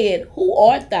he said, who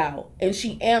art thou? And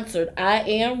she answered, I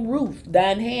am Ruth,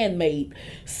 thine handmaid.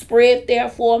 Spread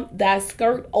therefore thy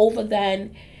skirt over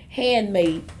thine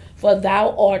handmaid, for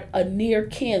thou art a near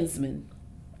kinsman.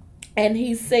 And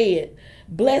he said,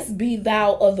 blessed be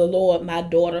thou of the Lord, my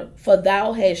daughter, for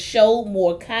thou hast showed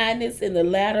more kindness in the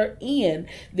latter end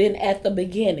than at the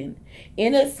beginning,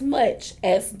 inasmuch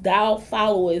as thou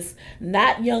followest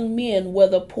not young men,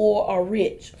 whether poor or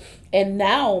rich. And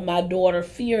now, my daughter,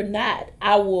 fear not.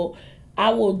 I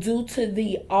will do to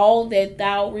thee all that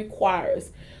thou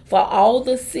requirest. For all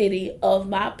the city of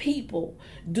my people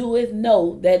doeth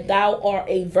know that thou art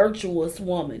a virtuous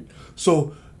woman.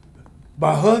 So,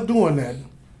 by her doing that,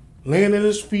 laying at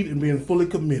his feet and being fully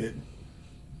committed,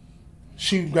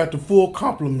 she got the full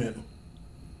complement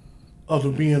of the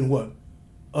being what?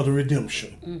 Of the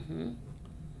redemption.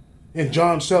 Mm-hmm. In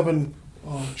John 7,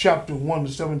 chapter 1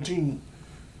 to 17,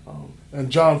 and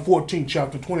John 14,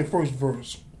 chapter 21st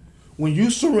verse, when you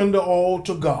surrender all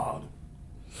to God,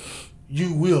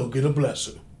 you will get a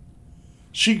blessing.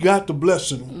 She got the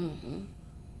blessing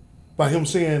by him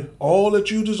saying, all that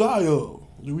you desire of.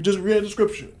 We just read the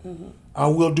scripture. Mm-hmm. I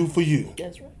will do for you.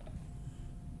 That's right.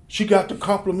 She got the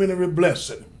complimentary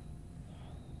blessing.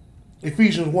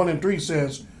 Ephesians 1 and 3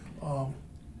 says,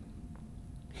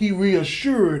 he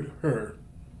reassured her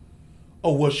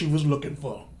of what she was looking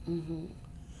for. Mm-hmm.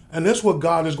 And that's what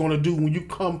God is going to do when you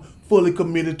come fully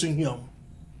committed to him.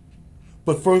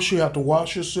 But first you have to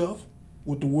wash yourself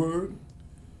with the word,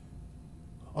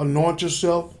 anoint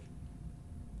yourself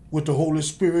with the Holy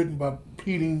Spirit by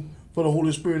pleading for the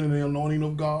Holy Spirit and the anointing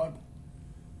of God.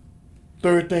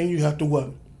 Third thing, you have to what?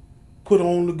 Put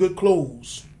on the good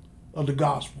clothes of the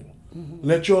gospel. Mm-hmm.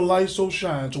 Let your light so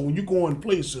shine so when you go in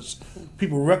places,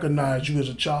 people recognize you as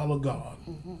a child of God.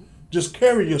 Mm-hmm. Just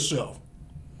carry yourself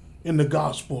in the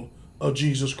gospel of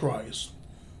Jesus Christ.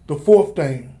 The fourth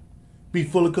thing, be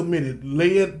fully committed.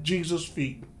 Lay at Jesus'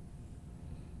 feet.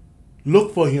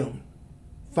 Look for him.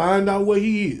 Find out where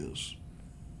he is.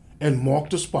 And mark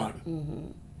the spot.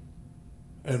 Mm-hmm.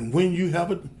 And when you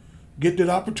have it, get that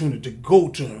opportunity, go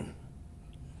to him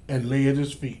and lay at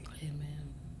his feet.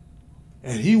 Amen.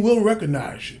 And he will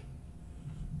recognize you.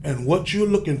 And what you're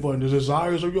looking for and the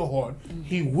desires of your heart,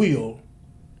 he will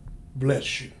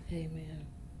bless you. Amen.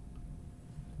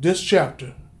 This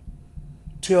chapter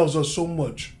tells us so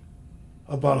much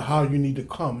about how you need to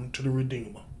come to the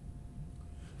Redeemer.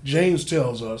 James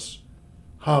tells us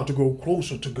how to grow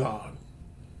closer to God.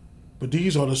 But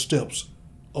these are the steps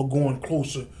of going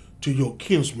closer to your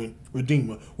kinsman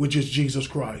Redeemer, which is Jesus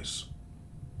Christ.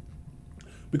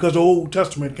 Because the Old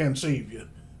Testament can't save you.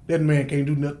 That man can't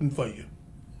do nothing for you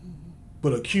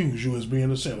but accuse you as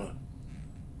being a sinner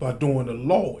by doing the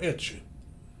law at you.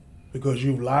 Because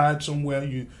you've lied somewhere,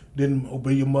 you didn't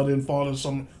obey your mother and father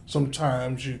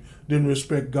sometimes, you didn't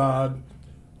respect God,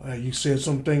 you said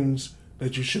some things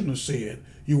that you shouldn't have said.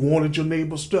 You wanted your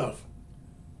neighbor's stuff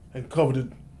and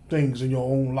coveted things in your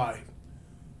own life.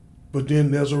 But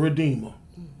then there's a Redeemer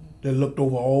that looked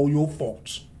over all your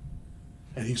faults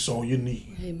and he saw your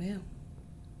need. Amen.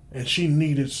 And she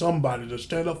needed somebody to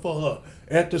stand up for her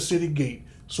at the city gate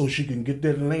so she can get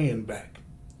that land back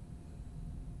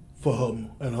for her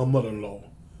and her mother-in-law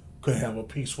could have a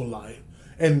peaceful life.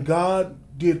 And God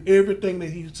did everything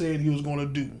that he said he was going to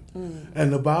do.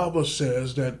 And the Bible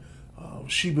says that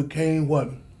she became what?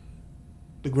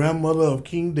 The grandmother of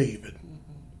King David.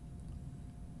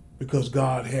 Because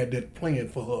God had that plan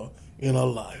for her in her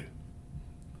life.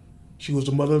 She was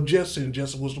the mother of Jesse, and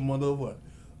Jesse was the mother of what?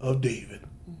 Of David.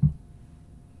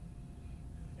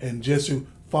 And Jesse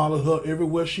followed her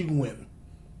everywhere she went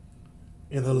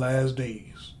in her last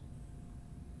days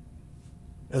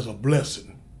as a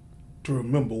blessing to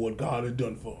remember what God had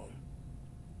done for him.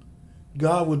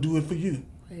 God will do it for you.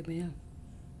 Amen.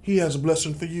 He has a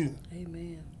blessing for you.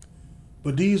 Amen.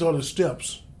 But these are the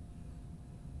steps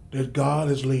that God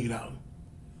has laid out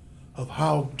of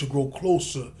how to grow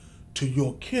closer to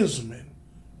your kinsman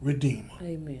redeemer.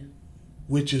 Amen.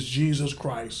 Which is Jesus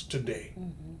Christ today.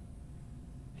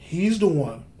 He's the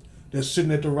one that's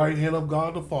sitting at the right hand of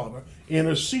God the Father,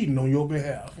 interceding on your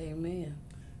behalf. Amen.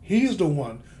 He's the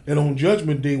one that on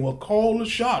Judgment Day will call the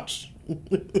shots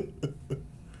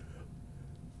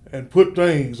and put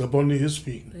things up under his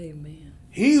feet. Amen.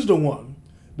 He's the one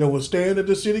that will stand at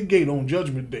the city gate on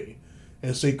Judgment Day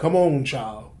and say, come on,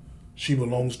 child, she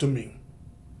belongs to me.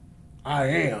 I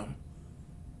am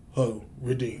her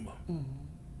Redeemer.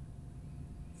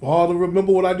 Father,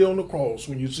 remember what I did on the cross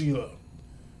when you see her.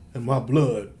 And my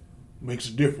blood makes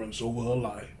a difference over her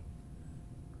life.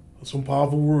 Some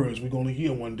powerful words we're going to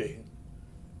hear one day.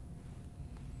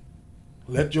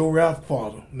 Let your wrath,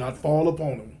 Father, not fall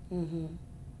upon him.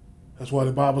 That's why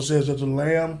the Bible says that the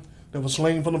Lamb that was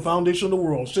slain from the foundation of the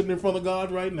world, sitting in front of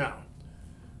God right now,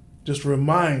 just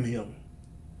remind him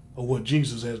of what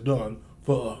Jesus has done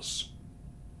for us.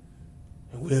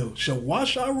 And we shall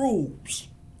wash our robes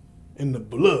in the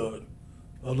blood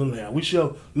of the Lamb. We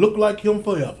shall look like him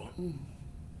forever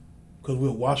because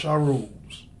we'll wash our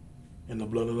robes in the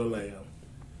blood of the Lamb.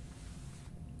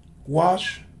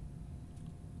 Wash,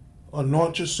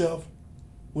 anoint yourself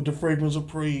with the fragrance of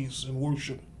praise and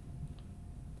worship.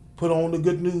 Put on the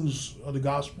good news of the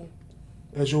gospel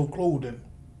as your clothing.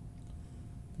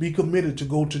 Be committed to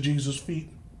go to Jesus' feet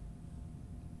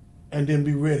and then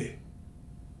be ready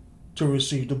to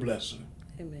receive the blessing.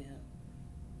 Amen.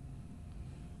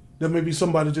 There may be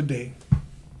somebody today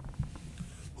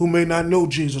who may not know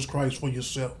Jesus Christ for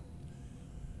yourself.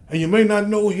 And you may not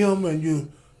know him and you're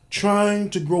trying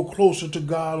to grow closer to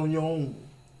God on your own.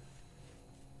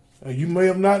 And you may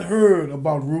have not heard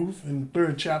about Ruth in the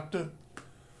 3rd chapter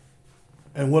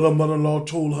and what her mother-in-law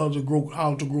told her to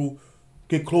grow,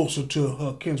 get closer to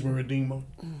her kinsman redeemer.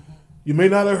 You may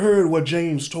not have heard what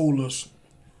James told us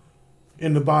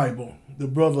in the Bible, the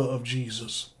brother of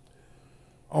Jesus,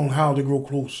 on how to grow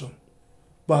closer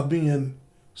by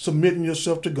submitting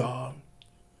yourself to God,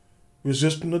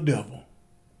 resisting the devil,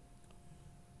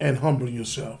 and humbling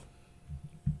yourself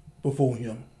before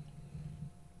him.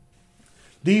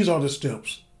 These are the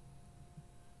steps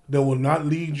that will not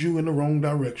lead you in the wrong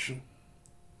direction.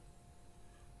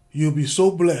 You'll be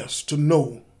so blessed to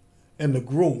know and to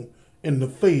grow in the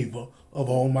favor of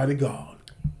Almighty God.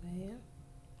 Amen.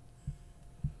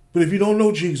 But if you don't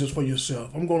know Jesus for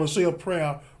yourself, I'm going to say a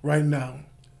prayer right now.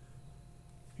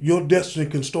 Your destiny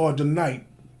can start tonight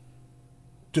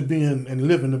to being and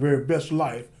living the very best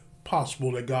life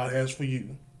possible that God has for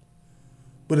you.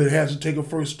 But it has to take a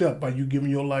first step by you giving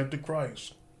your life to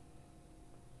Christ.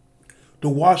 The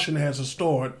washing has to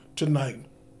start tonight.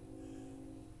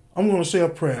 I'm going to say a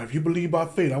prayer. If you believe by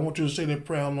faith, I want you to say that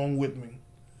prayer along with me.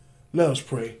 Let us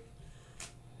pray.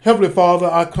 Heavenly Father,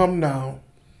 I come now.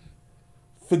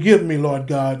 Forgive me, Lord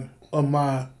God, of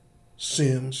my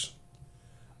sins.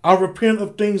 I repent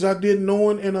of things I did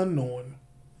knowing and unknowing.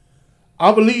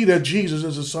 I believe that Jesus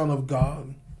is the Son of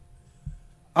God.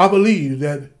 I believe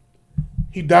that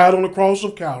he died on the cross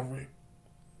of Calvary,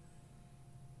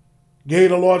 gave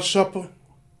the Lord's Supper,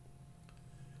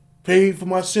 paid for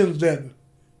my sins that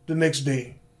the next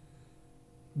day,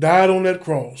 died on that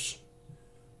cross,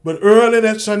 but early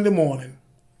that Sunday morning,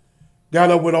 got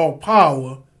up with all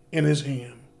power in his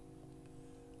hand.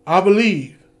 I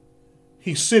believe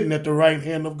he's sitting at the right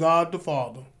hand of God the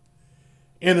Father,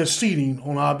 interceding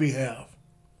on our behalf.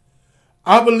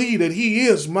 I believe that he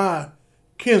is my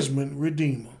kinsman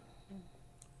redeemer.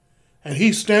 And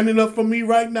he's standing up for me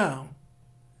right now,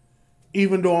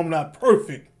 even though I'm not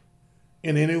perfect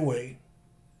in any way.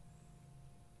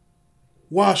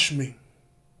 Wash me,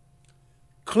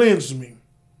 cleanse me,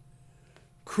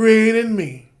 create in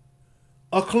me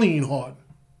a clean heart,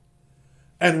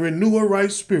 and renew a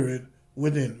right spirit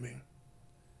within me.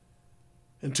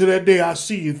 Until that day I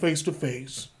see you face to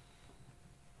face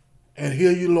and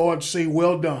hear you, Lord, say,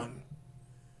 well done,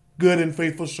 good and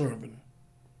faithful servant.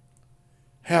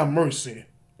 Have mercy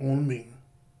on me.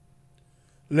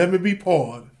 Let me be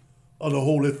part of the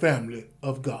holy family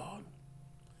of God.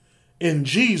 In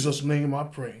Jesus' name I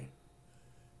pray.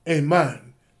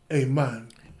 Amen, amen,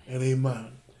 and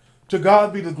amen. To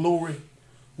God be the glory.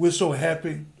 We're so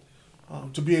happy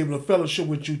to be able to fellowship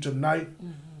with you tonight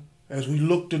as we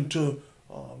looked into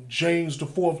James, the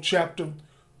 4th chapter,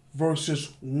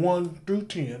 verses 1 through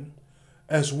 10,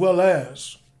 as well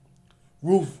as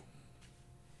Ruth,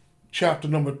 chapter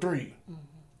number 3.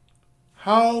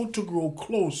 How to grow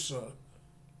closer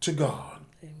to God.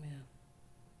 Amen.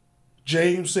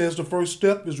 James says the first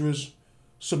step is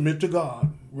submit to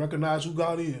God. Recognize who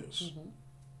God is.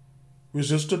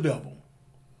 Resist the devil.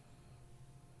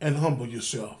 And humble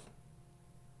yourself.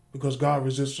 Because God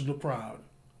resists the proud.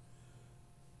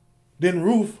 Then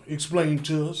Ruth explained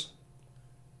to us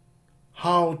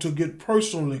how to get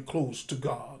personally close to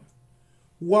God.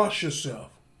 Wash yourself.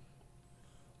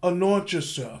 Anoint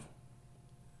yourself.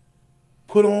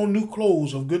 Put on new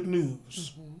clothes of good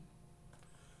news.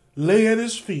 Lay at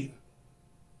his feet.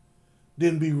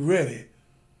 Then be ready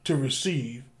to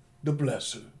receive the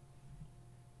blessing.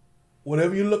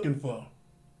 Whatever you're looking for,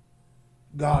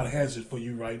 God has it for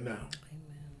you right now.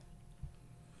 Amen.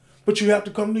 But you have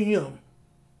to come to him.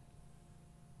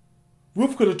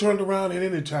 Ruth could have turned around at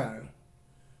any time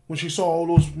when she saw all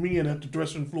those men at the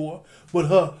threshing floor, but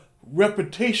her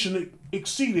reputation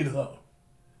exceeded her.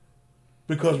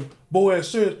 Because Boaz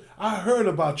says, I heard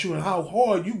about you and how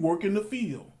hard you work in the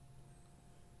field.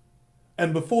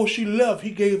 And before she left,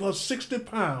 he gave her 60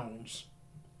 pounds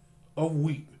of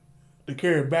wheat to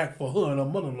carry back for her and her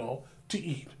mother-in-law to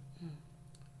eat.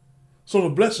 So the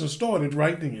blessing started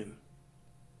right then.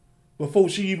 Before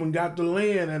she even got the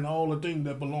land and all the things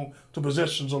that belong to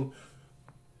possessions of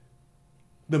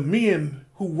the men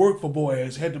who worked for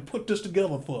Boaz had to put this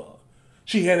together for her.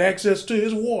 She had access to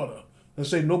his water and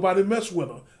say, nobody mess with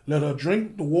her. Let her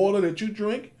drink the water that you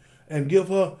drink and give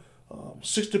her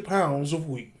 60 pounds of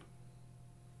wheat.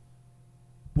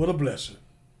 What a blessing.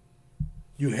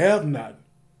 You have not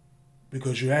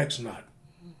because you ask not.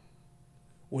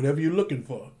 Whatever you're looking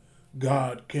for,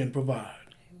 God can provide.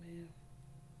 Amen.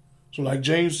 So like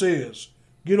James says,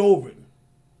 get over it.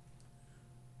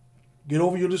 Get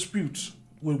over your disputes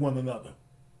with one another.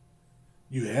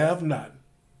 You have not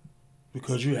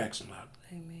because you ask not.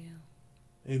 Amen.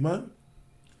 Amen.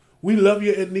 We love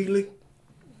you at Neely.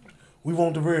 We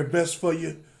want the very best for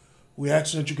you. We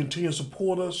ask that you continue to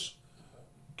support us.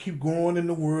 Keep growing in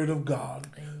the word of God.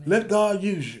 Amen. Let God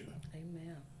use you.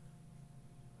 Amen.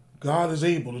 God is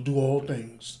able to do all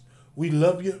things. We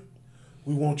love you.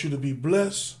 We want you to be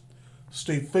blessed.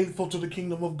 Stay faithful to the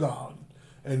kingdom of God.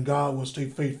 And God will stay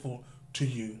faithful to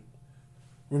you.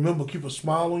 Remember, keep a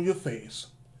smile on your face.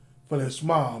 For that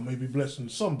smile may be blessing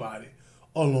somebody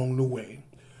along the way.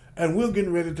 And we're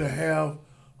getting ready to have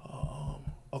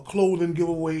a clothing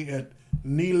giveaway at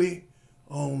Neely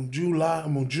on June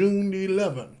the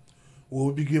 11th.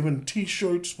 We'll be giving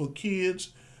T-shirts for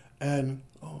kids and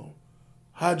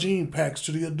hygiene packs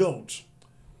to the adults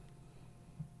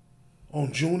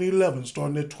on June 11th,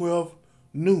 starting at 12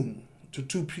 noon to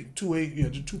 2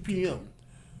 p.m.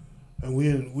 And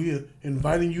we're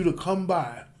inviting you to come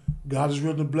by. God is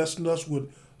really blessing us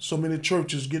with so many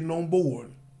churches getting on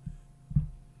board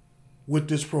with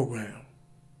this program.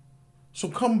 So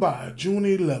come by June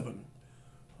 11th,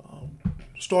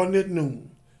 starting at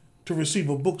noon, to receive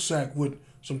a book sack with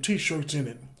some T-shirts in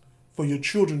it for your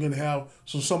children to have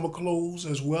some summer clothes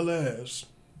as well as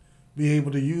be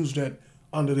able to use that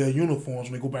under their uniforms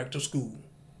when they go back to school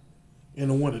in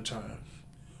the wintertime.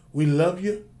 We love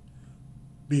you.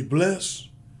 Be blessed.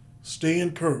 Stay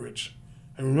encouraged.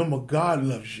 And remember, God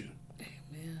loves you.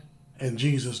 Amen. And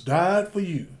Jesus died for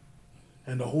you.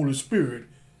 And the Holy Spirit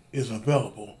is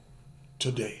available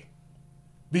today.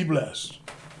 Be blessed.